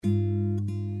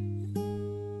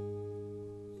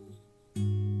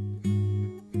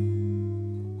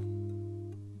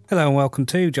Hello and welcome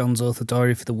to John's Author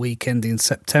Diary for the weekend in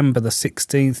September the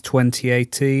 16th,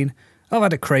 2018. I've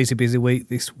had a crazy busy week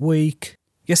this week.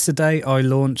 Yesterday I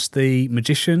launched The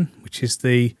Magician, which is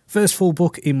the first full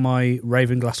book in my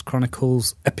Ravenglass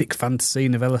Chronicles epic fantasy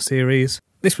novella series.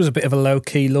 This was a bit of a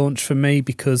low-key launch for me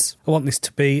because I want this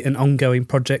to be an ongoing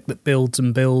project that builds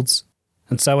and builds.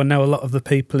 And so I know a lot of the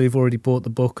people who've already bought the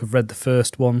book have read the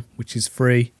first one, which is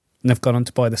free, and they've gone on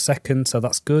to buy the second, so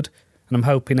that's good. And I'm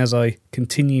hoping as I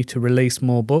continue to release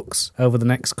more books over the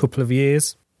next couple of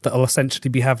years that I'll essentially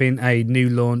be having a new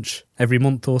launch every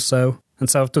month or so. And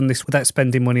so I've done this without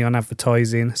spending money on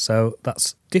advertising, so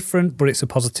that's different, but it's a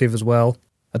positive as well.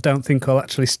 I don't think I'll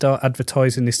actually start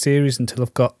advertising this series until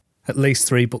I've got at least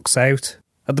 3 books out.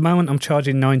 At the moment I'm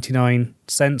charging 99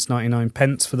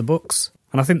 pence for the books,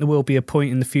 and I think there will be a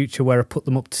point in the future where I put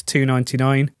them up to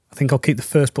 $2.99. I think I'll keep the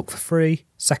first book for free,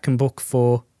 second book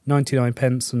for 99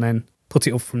 pence, and then put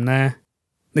it up from there.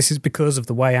 This is because of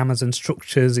the way Amazon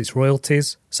structures its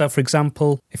royalties. So for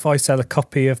example, if I sell a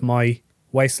copy of my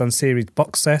Wasteland series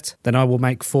box set, then I will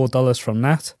make $4 from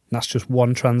that. And that's just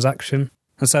one transaction.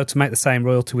 And so to make the same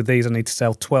royalty with these, I need to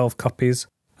sell 12 copies.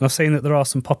 And I've seen that there are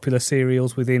some popular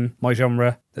serials within my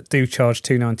genre that do charge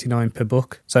 $2.99 per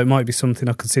book. So it might be something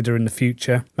I'll consider in the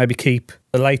future. Maybe keep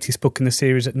the latest book in the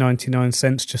series at 99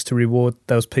 cents just to reward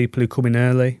those people who come in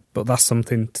early. But that's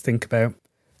something to think about.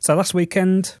 So last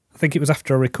weekend, I think it was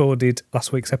after I recorded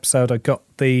last week's episode, I got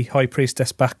the High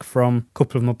Priestess back from a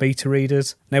couple of my beta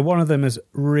readers. Now, one of them has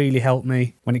really helped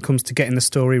me when it comes to getting the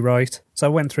story right. So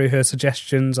I went through her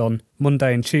suggestions on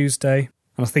Monday and Tuesday,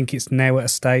 and I think it's now at a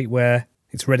state where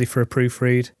it's ready for a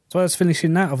proofread. So as I was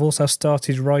finishing that, I've also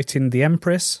started writing The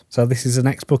Empress. So this is the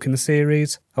next book in the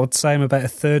series. I would say I'm about a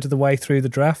third of the way through the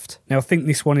draft. Now, I think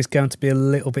this one is going to be a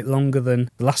little bit longer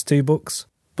than the last 2 books.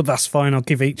 But that's fine, I'll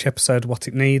give each episode what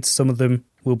it needs. Some of them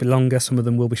will be longer, some of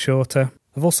them will be shorter.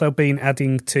 I've also been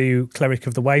adding to Cleric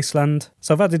of the Wasteland,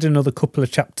 so I've added another couple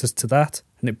of chapters to that,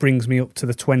 and it brings me up to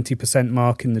the 20%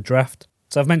 mark in the draft.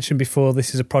 So I've mentioned before,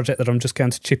 this is a project that I'm just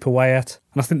going to chip away at,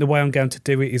 and I think the way I'm going to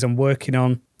do it is I'm working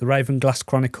on the Ravenglass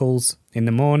Chronicles in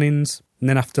the mornings, and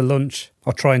then after lunch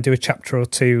I'll try and do a chapter or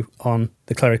 2 on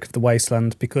the Cleric of the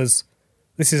Wasteland, because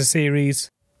this is a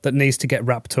series that needs to get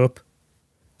wrapped up.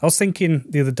 I was thinking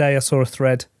the other day I saw a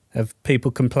thread of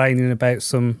people complaining about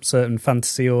some certain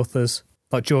fantasy authors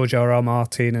like George R.R.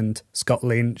 Martin and Scott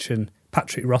Lynch and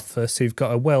Patrick Rothfuss who've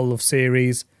got a well-loved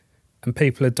series and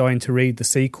people are dying to read the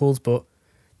sequels, but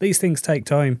these things take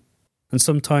time and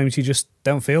sometimes you just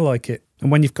don't feel like it. And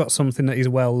when you've got something that is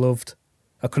well-loved,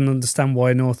 I can understand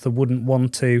why an author wouldn't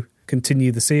want to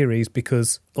continue the series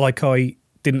because, like I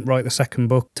didn't write the second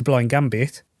book to Blind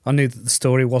Gambit, I knew that the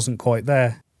story wasn't quite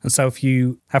there. And so if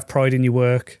you have pride in your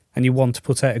work and you want to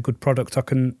put out a good product, I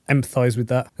can empathise with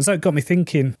that. And so it got me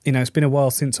thinking, it's been a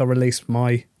while since I released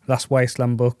my last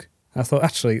Wasteland book. And I thought,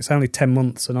 actually, it's only 10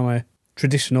 months and on a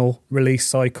traditional release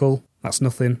cycle, that's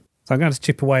nothing. So I'm going to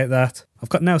chip away at that. I've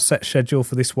got no set schedule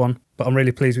for this one, but I'm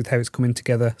really pleased with how it's coming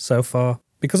together so far.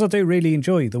 Because I do really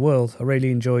enjoy the world. I really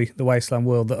enjoy the Wasteland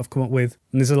world that I've come up with.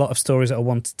 And there's a lot of stories that I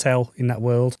want to tell in that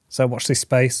world. So watch this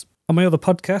space. On my other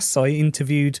podcasts, I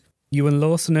interviewed Ewan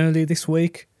Lawson earlier this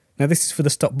week. Now this is for the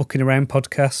Stop Booking Around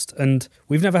podcast and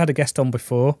we've never had a guest on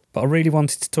before, but I really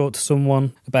wanted to talk to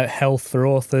someone about health for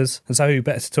authors, and so who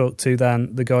better to talk to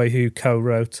than the guy who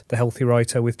co-wrote The Healthy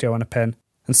Writer with Joanna Penn.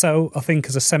 And so I think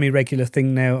as a semi-regular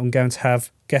thing now I'm going to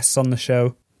have guests on the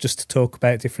show just to talk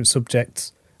about different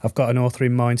subjects. I've got an author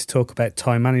in mind to talk about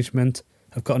time management.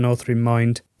 I've got an author in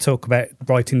mind to talk about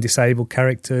writing disabled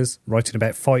characters, writing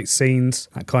about fight scenes,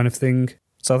 that kind of thing.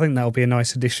 So I think that'll be a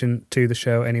nice addition to the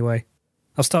show anyway.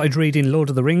 I've started reading Lord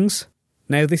of the Rings.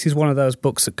 Now this is one of those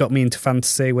books that got me into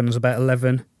fantasy when I was about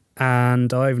 11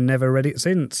 and I've never read it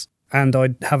since. And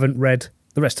I haven't read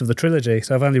the rest of the trilogy,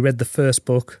 so I've only read the first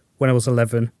book when I was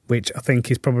 11, which I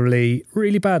think is probably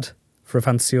really bad for a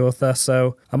fantasy author.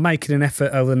 So I'm making an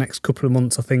effort over the next couple of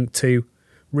months, I think, to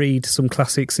read some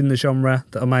classics in the genre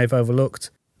that I may have overlooked,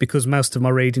 because most of my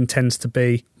reading tends to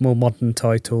be more modern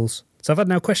titles. So I've had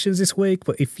no questions this week,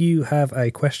 but if you have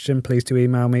a question, please do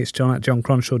email me. It's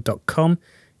john@johncronshaw.com.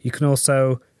 You can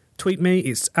also tweet me.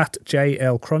 It's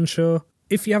 @JLCronshaw.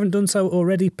 If you haven't done so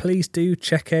already, please do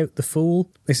check out The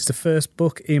Fool. This is the first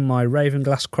book in my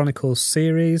Ravenglass Chronicles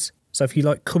series. So if you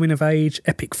like coming-of-age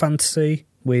epic fantasy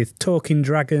with talking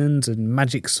dragons and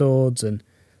magic swords, and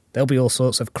there'll be all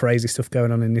sorts of crazy stuff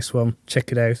going on in this one,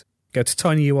 check it out. Go to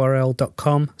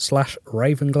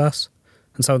tinyurl.com/Ravenglass.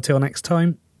 And so until next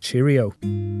time, cheerio.